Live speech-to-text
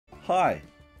Hi,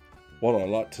 what I'd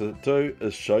like to do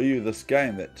is show you this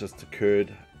game that just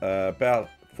occurred about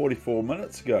 45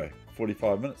 minutes ago.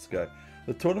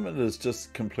 The tournament is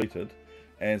just completed,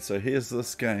 and so here's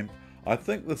this game. I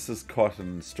think this is quite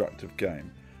an instructive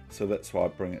game, so that's why I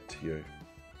bring it to you.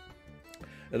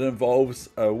 It involves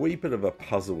a wee bit of a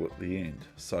puzzle at the end,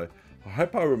 so I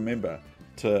hope I remember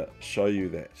to show you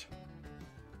that.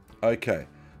 Okay,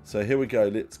 so here we go,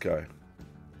 let's go.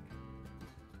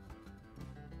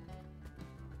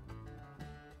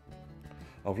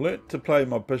 I've learnt to play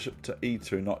my bishop to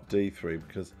e2, not d3,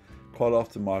 because quite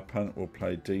often my opponent will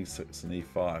play d6 and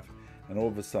e5, and all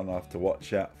of a sudden I have to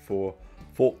watch out for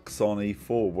forks on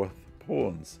e4 with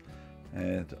pawns,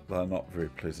 and they're not very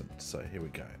pleasant. So here we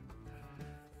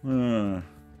go.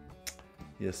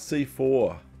 Yeah,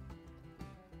 c4.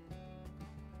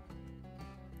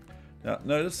 Now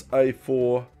notice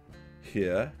a4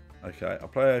 here. Okay, I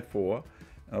play a4,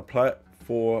 and I play it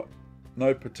for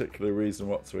no particular reason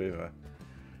whatsoever.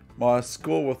 My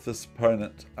score with this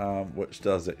opponent, which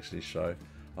does actually show,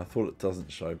 I thought it doesn't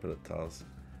show but it does,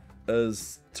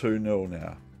 is 2-0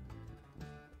 now.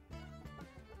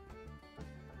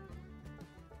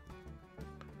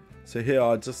 So here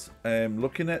I just am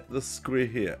looking at the square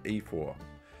here, e4.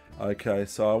 Okay,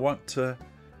 so I want to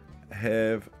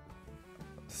have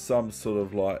some sort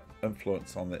of like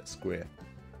influence on that square.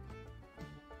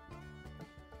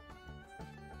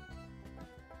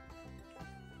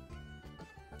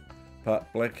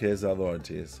 But black has other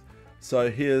ideas.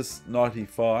 So here's knight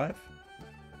e5.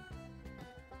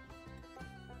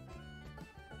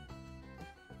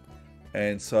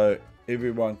 And so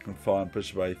everyone can find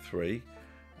bishop a3.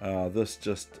 This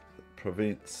just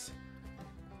prevents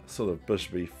sort of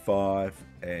bishop e5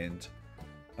 and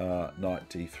knight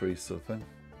d3 sort of thing.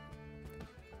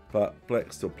 But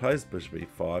black still plays bishop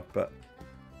e5, but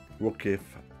rook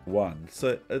f1.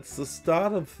 So it's the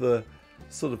start of the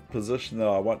sort of position that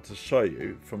I want to show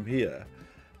you from here.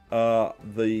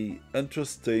 The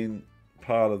interesting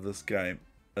part of this game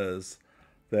is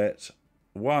that,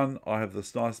 one, I have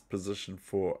this nice position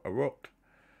for a rook.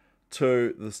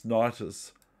 Two, this knight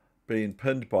is being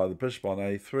pinned by the bishop on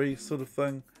a3 sort of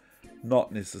thing.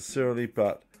 Not necessarily,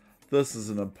 but this is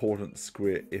an important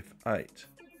square f8.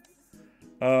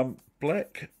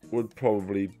 Black would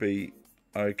probably be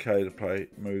okay to play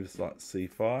moves like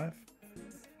c5.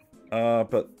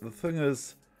 But the thing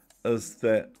is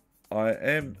that I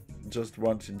am just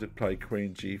wanting to play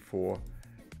queen g4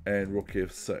 and rook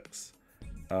f6.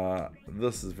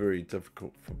 This is very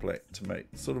difficult for black to make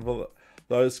sort of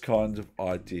those kind of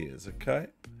ideas, okay?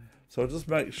 So I'll just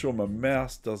make sure my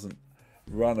mouse doesn't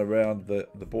run around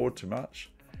the board too much.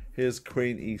 Here's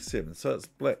queen e7, so it's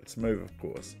black's move, of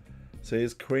course. So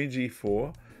here's queen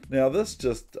g4. Now this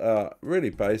just really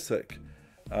basic.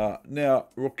 Now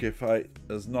rook f8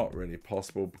 is not really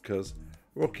possible because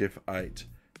rook f8,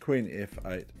 queen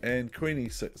f8, and queen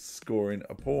e6 scoring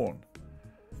a pawn.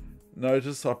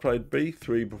 Notice I played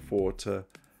b3 before to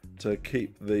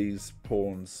keep these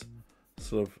pawns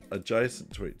sort of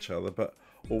adjacent to each other, but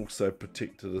also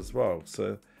protected as well,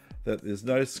 so that there's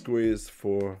no squares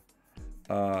for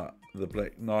the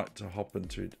black knight to hop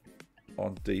into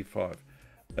on d5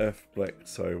 if black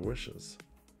so wishes.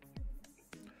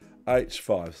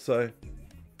 h5. So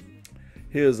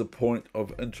here's a point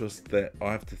of interest that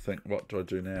I have to think, what do I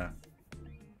do now?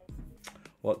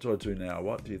 What do I do now?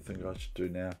 What do you think I should do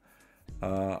now?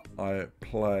 I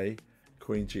play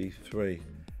queen g3,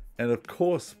 and of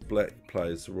course black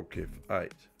plays rook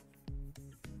f8.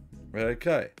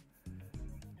 Okay,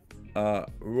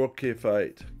 rook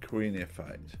f8, queen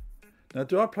f8. Now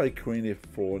do I play queen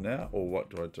f4 now, or what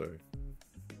do I do?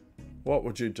 What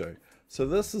would you do? So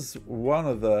this is one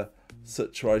of the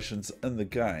situations in the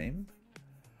game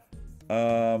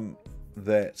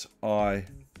that I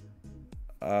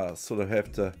sort of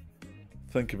have to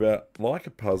think about like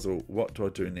a puzzle. What do I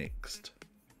do next?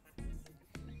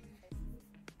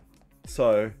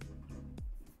 So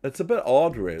it's a bit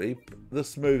odd really.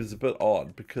 This move is a bit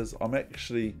odd because I'm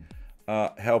actually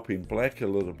helping black a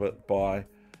little bit by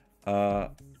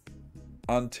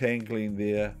untangling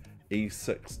their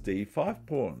e6 d5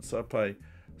 pawn. So I play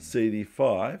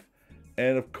cd5,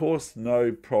 and of course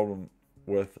no problem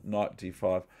with knight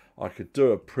d5. I could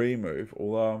do a pre-move,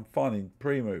 although I'm finding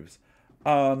pre-moves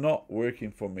are not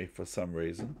working for me for some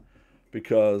reason,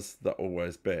 because they're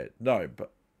always bad. No,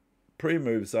 but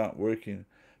pre-moves aren't working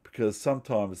because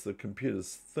sometimes the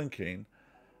computer's thinking,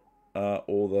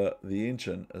 or the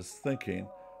engine is thinking,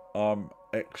 I'm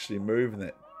actually moving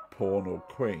that pawn or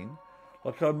queen.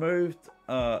 Like I moved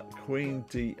queen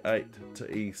d8 to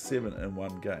e7 in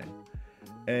one game,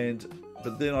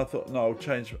 But then I thought, no,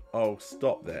 I'll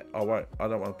stop that. I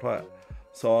don't want to play it.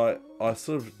 So I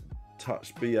sort of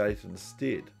touched b8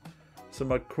 instead. So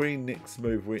my queen next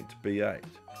move went to b8.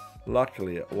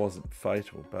 Luckily it wasn't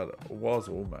fatal, but it was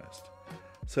almost.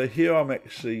 So here I'm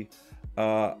actually,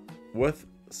 with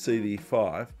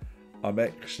cd5, I'm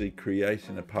actually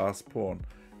creating a passed pawn.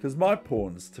 Because my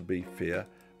pawns, to be fair,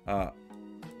 are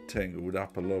tangled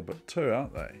up a little bit too,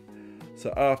 aren't they?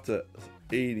 So after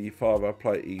e5 I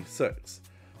play e6.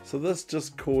 So this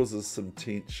just causes some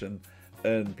tension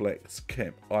in black's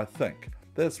camp, I think.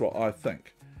 That's what I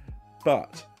think.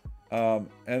 But, and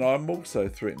I'm also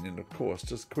threatening, of course,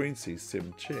 just queen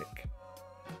c7 check.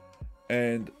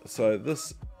 And so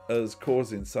this is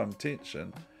causing some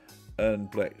tension in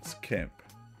black's camp.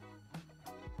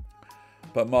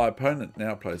 But my opponent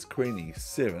now plays queen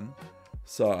e7,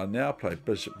 so I now play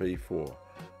bishop b4.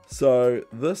 So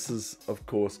this is, of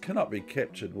course, cannot be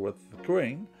captured with the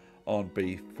queen on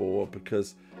b4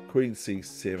 because queen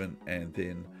c7, and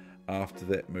then after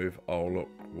that move I'll look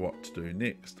what to do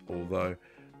next, although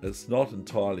it's not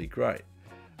entirely great.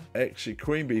 Actually,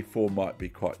 queen b4 might be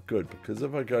quite good because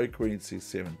if I go queen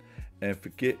c7 and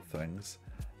forget things,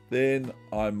 then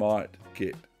I might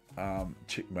get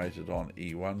checkmated on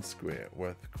e1 square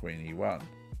with queen e1.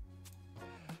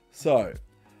 So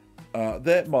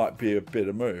that might be a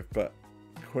better move, but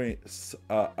queen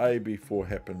a b4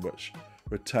 happened, which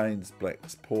retains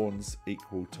black's pawns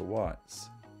equal to white's.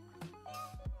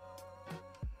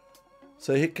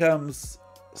 So here comes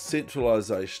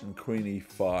centralization, queen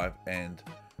e5 and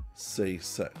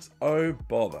c6. Oh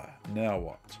bother, now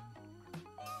what?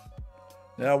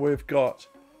 Now we've got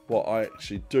what I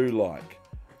actually do like,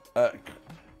 a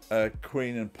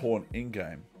queen and pawn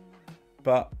endgame.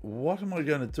 But what am I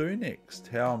going to do next?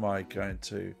 How am I going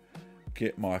to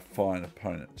get my fine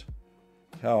opponent?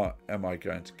 How am I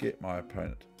going to get my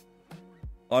opponent?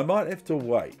 I might have to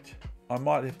wait.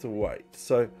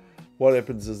 So what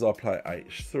happens is I play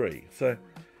h3. So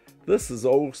this is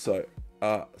also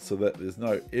so that there's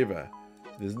no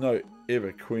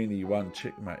ever queen e1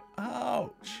 checkmate.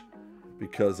 Ouch!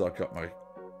 Because I got my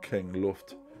king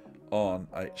left on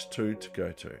h2 to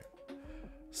go to.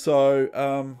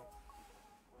 So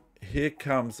here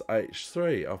comes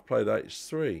h3. I've played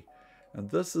h3,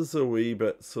 and this is a wee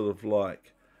bit kind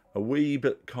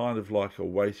of like a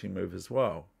waiting move as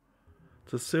well,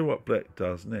 to see what black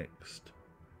does next.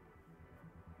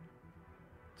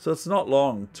 So it's not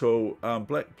long till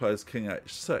black plays king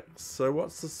h6. So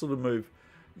what's the sort of move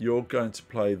you're going to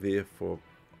play there for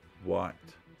white?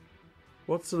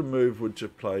 What sort of move would you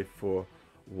play for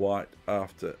white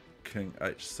after king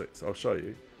h6? I'll show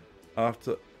you.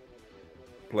 After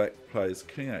black plays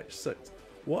king h6,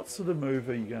 what sort of move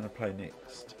are you going to play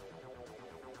next?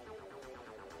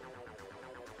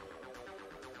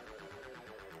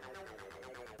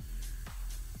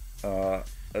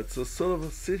 It's a sort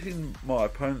of setting my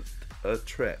opponent a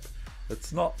trap.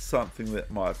 It's not something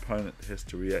that my opponent has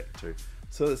to react to.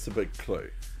 So that's a big clue.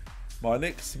 My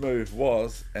next move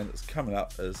was, and it's coming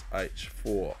up, is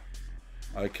h4.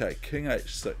 Okay, king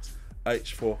h6,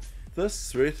 h4.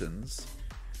 This threatens,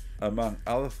 among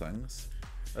other things,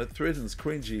 it threatens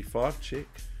queen g5 check,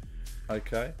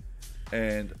 okay,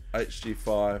 and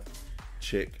hg5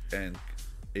 check, and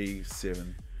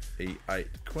e7, e8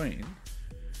 queen.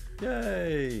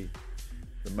 Yay!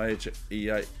 The major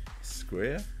e8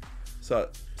 square. So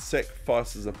it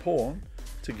sacrifices a pawn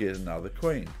to get another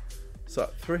queen. So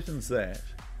it threatens that.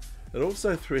 It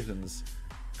also threatens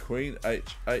queen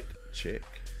h8 check,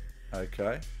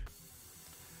 okay,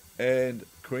 and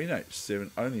queen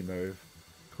h7 only move,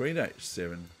 queen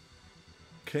h7,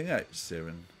 king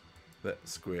h7, that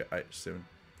square h7,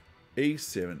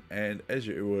 e7, and as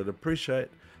you would appreciate,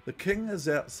 the king is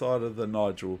outside of the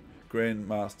Nigel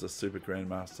Grandmaster, Super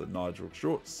Grandmaster Nigel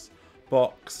Short's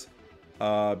box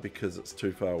because it's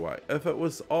too far away. If it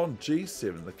was on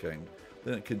g7, the king,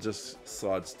 then it could just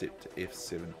sidestep to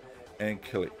f7 and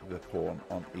collect the pawn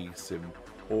on e7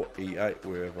 or e8,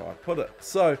 wherever I put it.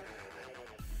 So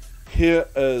here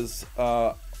is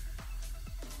a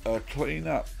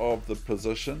cleanup of the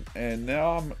position, and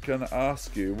now I'm going to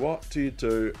ask you, what do you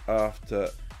do after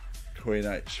queen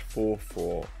h4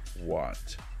 for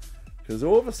white? Because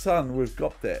all of a sudden we've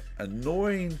got that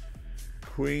annoying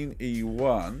queen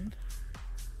e1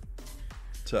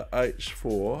 to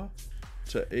h4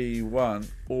 to e1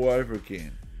 all over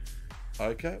again.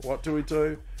 Okay, what do we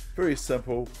do? Very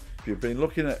simple. If you've been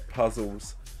looking at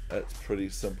puzzles, it's pretty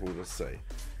simple to see.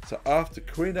 So after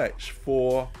queen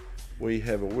h4, we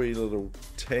have a wee little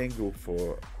tangle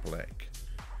for black.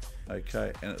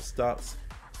 Okay, and it starts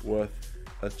with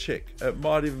a check. It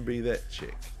might even be that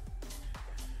check.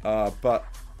 But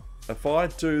if I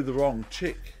do the wrong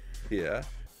check here,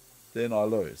 then I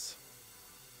lose.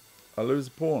 I lose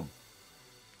a pawn.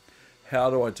 How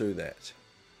do I do that?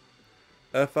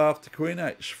 If after Queen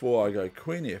H4 I go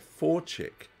Queen F4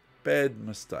 check, bad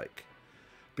mistake.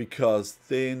 Because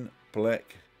then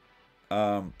black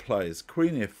plays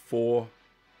Queen F4,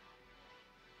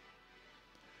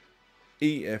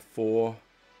 EF4,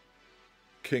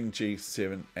 King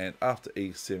G7, and after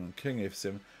E7, King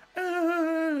F7,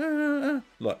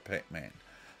 like Pac-Man.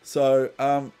 So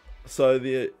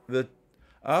the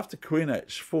after Queen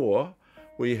H4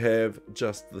 we have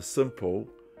just the simple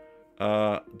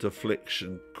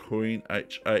deflection Queen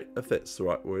H8, if that's the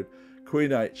right word,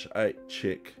 Queen H8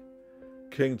 check,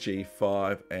 King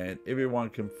G5, and everyone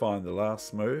can find the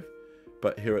last move,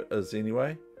 but here it is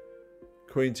anyway.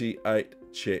 Queen G8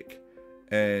 check,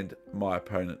 and my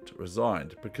opponent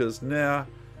resigned, because now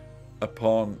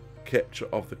upon capture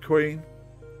of the queen,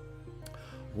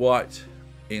 white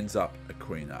ends up a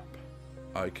queen up.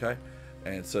 Okay,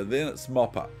 and so then it's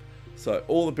mop up. So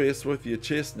all the best with your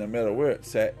chess, no matter where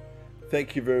it's at.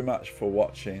 Thank you very much for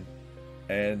watching,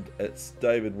 and it's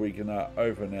David Weegenaar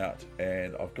over and out,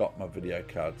 and I've got my video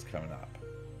cards coming up.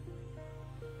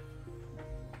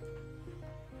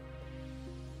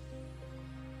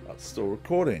 It's still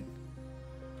recording.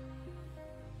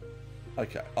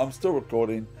 Okay, I'm still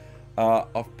recording.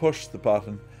 I've pushed the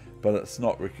button, but it's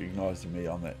not recognizing me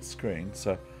on that screen,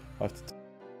 so I have to